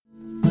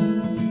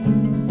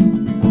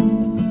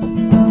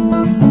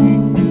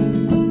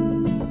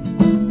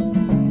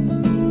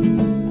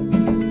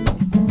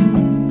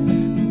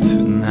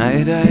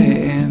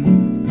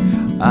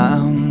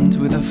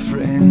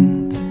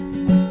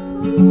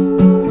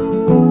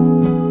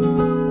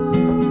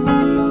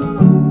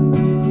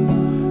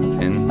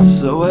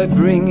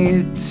bring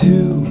it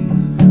to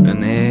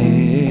an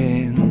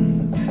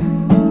end.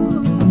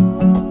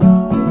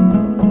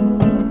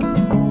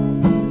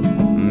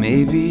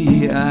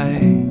 Maybe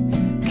I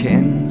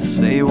can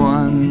say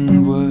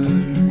one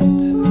word,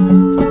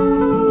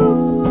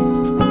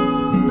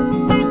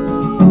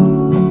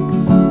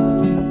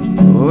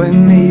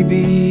 and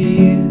maybe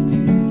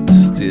it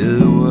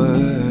still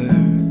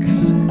works.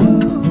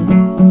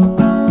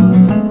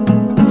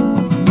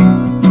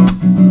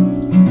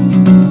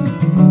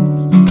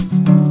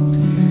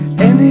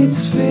 And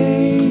it's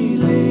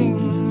failing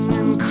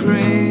and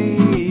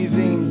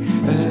craving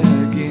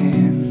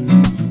again,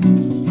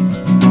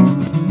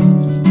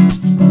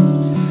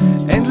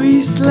 and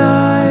we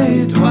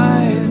slide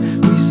while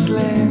we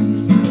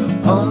slam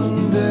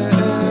on the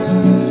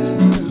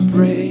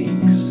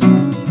brakes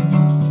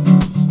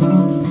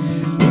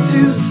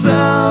into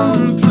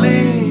some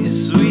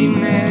place we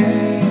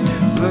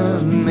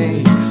never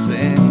make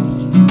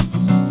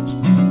sense.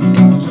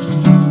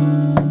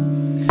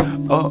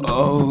 Oh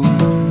oh.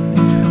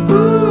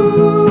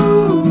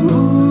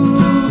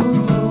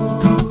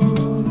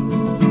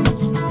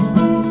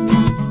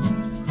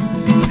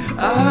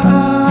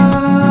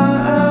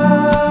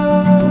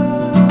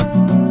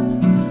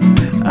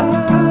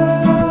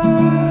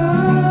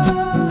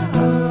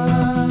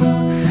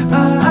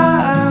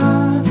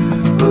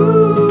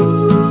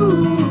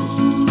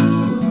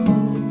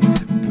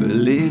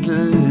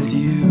 Belittled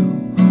you,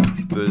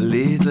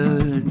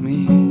 belittled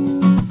me.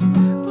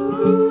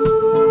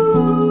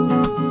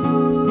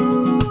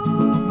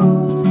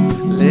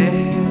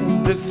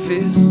 Let the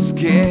fists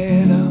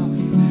get off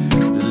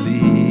the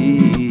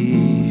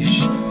leash.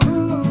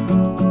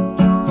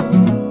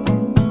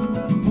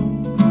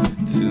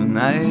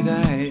 Tonight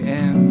I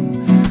am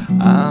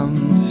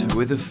armed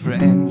with a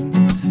friend,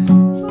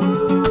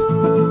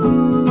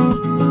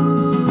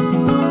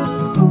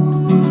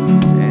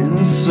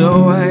 and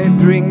so I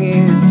bring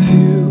it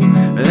to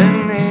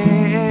an end.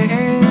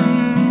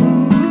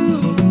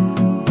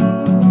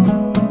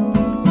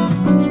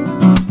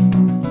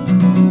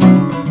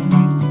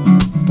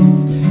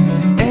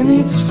 And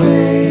it's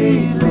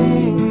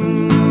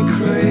failing,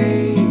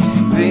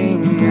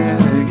 craving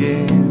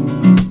again,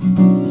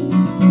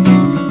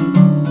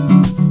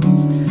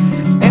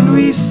 and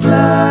we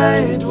slide